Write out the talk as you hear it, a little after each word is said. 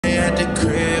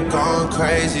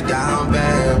crazy down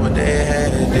bad. What they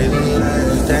had didn't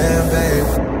last, damn babe.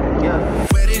 Yeah.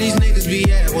 Where did these niggas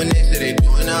be at when they say they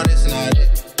doing all this and all that?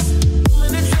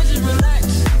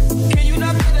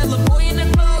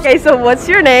 Okay, so what's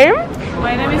your name?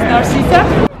 My name is Narcisa.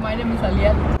 My name is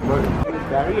Aliet.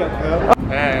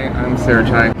 Hey, I'm Sarah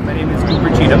Chai. My name is Cooper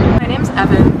Cheatham. My name's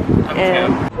Evan.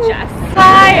 And Jess.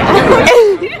 Hi.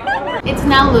 It's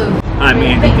Nalu. I'm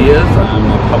Andy Diaz. I'm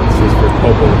a publicist for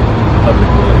Global Public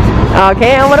Relations.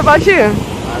 okay, and what about you? I'm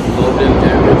Logan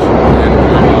Damage.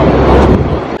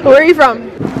 Where are you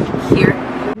from? Here.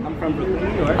 I'm from Brooklyn,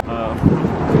 New York.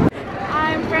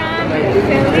 I'm from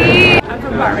Philly. I'm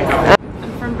from Paris.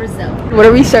 I'm from Brazil. What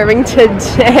are we serving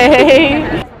today?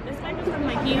 This bag is from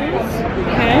my ears.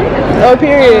 Okay. Oh,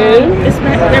 period.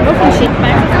 They're both from Shake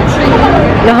Back.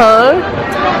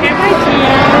 Hair by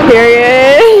Gia.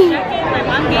 Period. My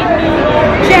mom gave me.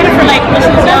 She had it for like when she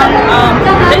was young.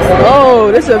 This.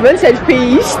 Oh, this is a vintage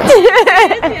piece.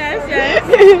 Yes.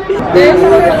 This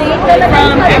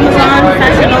from Amazon,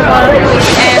 Fashion Nova,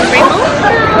 and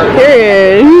Rainbow.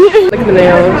 Period. Look at the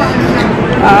nails.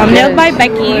 Nailed by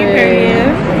Becky.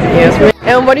 Period. Yes.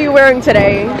 And what are you wearing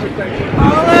today?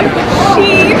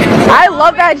 I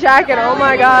love that jacket. Oh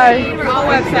my god. We're all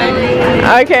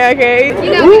website. Okay.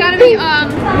 You know, we gotta be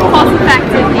cost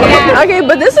effective. Yeah. Okay,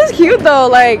 but this is cute though.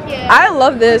 Like, I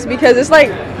love this because it's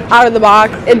like out of the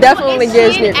box. It definitely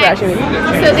gives me a fashion.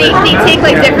 So they take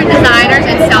like different designers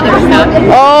and sell their stuff.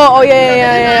 Oh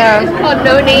yeah. It's called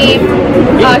No Name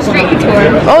Street Couture.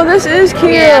 Oh, this is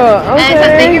cute. Yeah. And it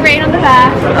says thank Okay. you rain on the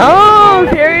back. Oh,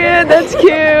 period. That's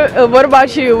cute. What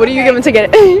about you? What are you giving to get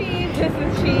it?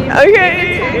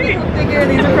 Okay.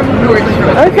 These are from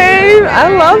Georgia. Okay, I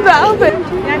love the outfit.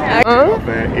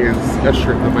 That is a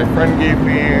shirt that my friend gave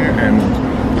me, and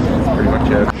that's pretty much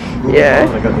it. Yeah.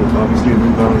 I got those obviously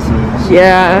New Balances.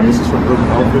 Yeah. This is from Urban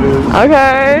Outfitters.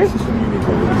 Okay. This is from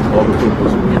Uniqlo. All the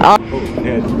purples.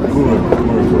 And cooler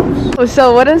clothes.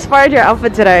 So what inspired your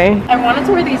outfit today? I wanted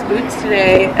to wear these boots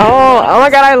today. Oh my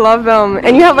god, I love them.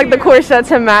 And you have like the corset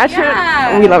to match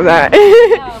Yeah. it? We love that. A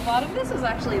lot of this is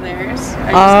actually theirs.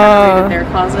 I just kind of raided their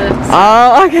closets.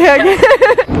 Oh, okay.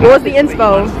 What was the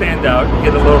inspo? Stand out,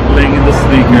 get a little bling in the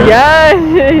sneaker.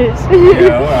 Yes. You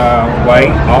know,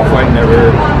 white, off-white never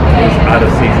is out of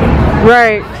season.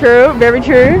 Right, true, very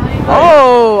true.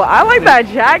 Oh, I like that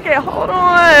jacket. Hold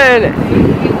on.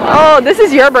 Oh, this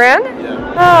is your brand?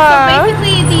 Yeah.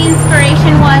 Basically, the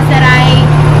inspiration was that I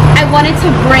wanted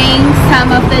to bring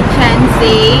some of the Gen Z.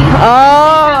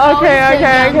 Oh,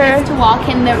 okay. To walk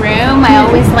in the room, I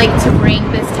always like to bring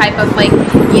this type of like,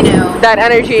 you know, That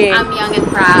energy. I'm young and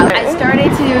proud. I started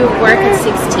to work at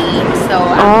 16, so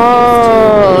I'm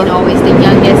used to being always the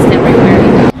youngest everywhere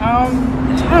we go.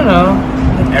 I don't know.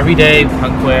 Everyday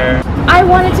punk wear. I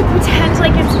wanted to pretend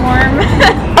like it's warm.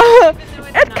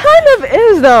 It kind of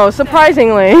is though,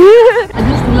 surprisingly. I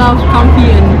just love comfy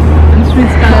and street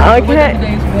style. Okay. The weather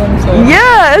today is warm, so.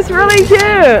 Yeah, it's really cute.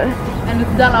 And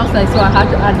it's done outside, so I had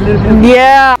to add a little bit of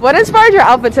Yeah. What inspired your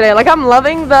outfit today? Like, I'm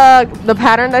loving the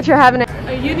pattern that you're having.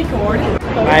 a unicorn.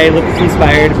 I look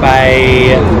inspired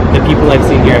by the people I've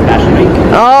seen here at Fashion Week.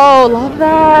 Oh, love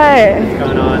that.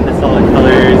 Going on the solid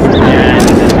colors, and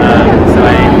so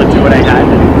I looked at what I had.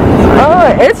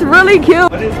 Oh, it's really cute.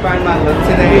 What inspired my look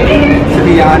today? To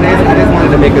be honest, I just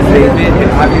wanted to make a statement,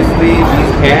 and obviously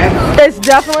these pants. It's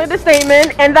definitely the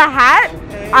statement, and the hat,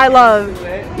 I love.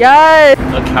 Yes.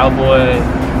 A cowboy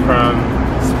from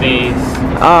space,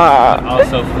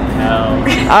 also from hell.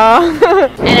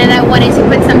 And then I wanted to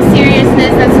put some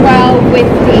seriousness as well with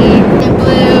the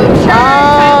blue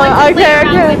shirt. Okay.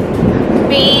 With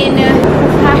being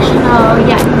professional.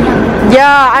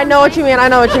 Yeah, I know what you mean. I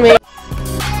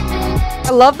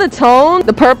love the tone.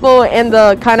 The purple and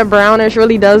the kind of brownish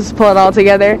really does pull it all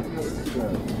together.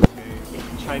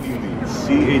 Chinese.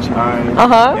 CHINEYLEB.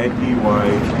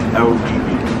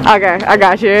 Okay, I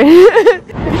got you.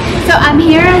 So I'm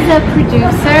here as a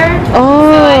producer.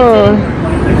 Oh. So I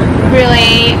didn't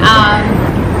really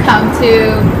come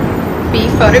to be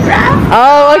photographed.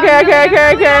 Oh, okay.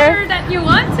 That you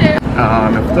want to.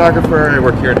 I'm a photographer. I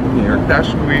work here at New York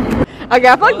Fashion Week. Okay,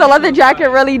 I feel like the leather jacket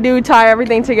really do tie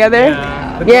everything together.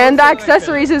 Yeah, and the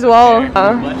accessories as well.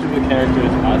 Much of the character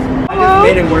is awesome. I just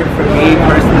made it work for me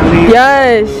personally.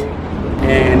 Yes.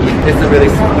 And it's a really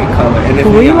sweet color. And it's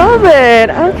We love it.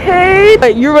 Okay.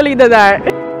 But you really did that.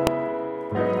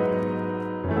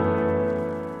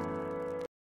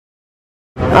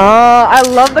 Oh, I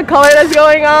love the color that's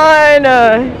going on.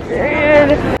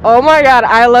 Oh my god,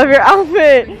 I love your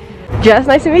outfit. Jess,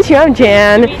 nice to meet you. I'm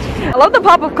Jan. I love the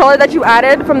pop of color that you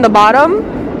added from the bottom.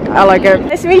 I like it.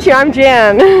 Nice to meet you. I'm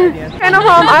Jan. And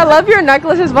I love your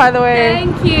necklaces, by the way.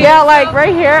 Thank you. Yeah, like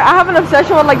right here, I have an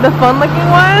obsession with like the fun-looking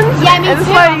ones. Yeah, me And it's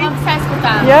too. like- I'm obsessed with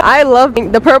them. Yeah, I love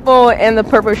the purple and the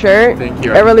purple shirt. Thank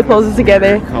you. It really pulls it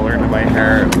together. Color into my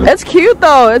hair. It's cute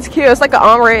though. It's cute. It's like an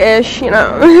ombre-ish, you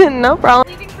know. No problem.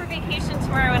 I'm leaving for vacation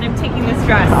tomorrow and I'm taking this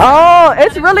dress. Oh,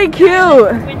 it's really cute.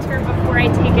 Winter before I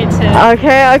take it to.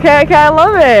 Okay. I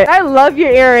love it. I love your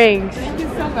earrings. Thank you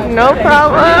so much. No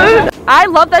problem. I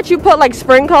love that you put like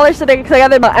spring colors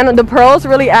together, and the pearls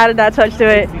really added that touch to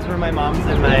it. These were my mom's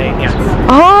and my aunt's.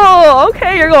 Oh,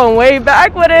 okay, you're going way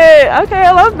back with it. Okay,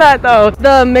 I love that though.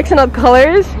 The mixing up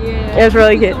colors is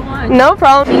really cute. No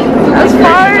problem. That's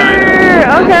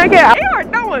fire. Okay. They are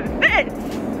throwing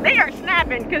this. They are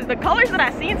snapping because the colors that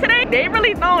I seen today, they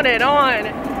really throwing it on.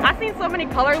 I seen so many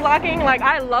color locking. Like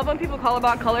I love when people call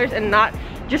about colors and not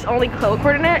just only color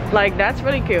coordinate. Like that's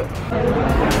really cute.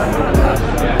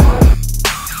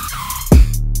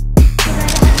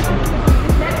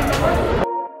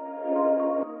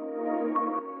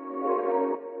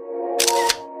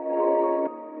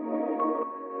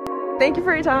 Thank you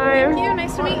for your time. Thank you.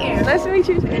 Nice to meet you. Nice to meet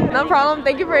you too. No problem.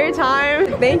 Thank you for your time.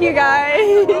 Thank you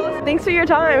guys. Thanks for your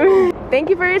time. Thank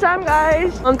you for your time,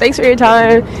 guys. Thanks for your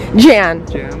time. Jan.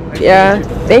 Jan, Yeah.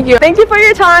 Thank you. Thank you for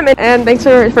your time and thanks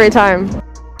for your time.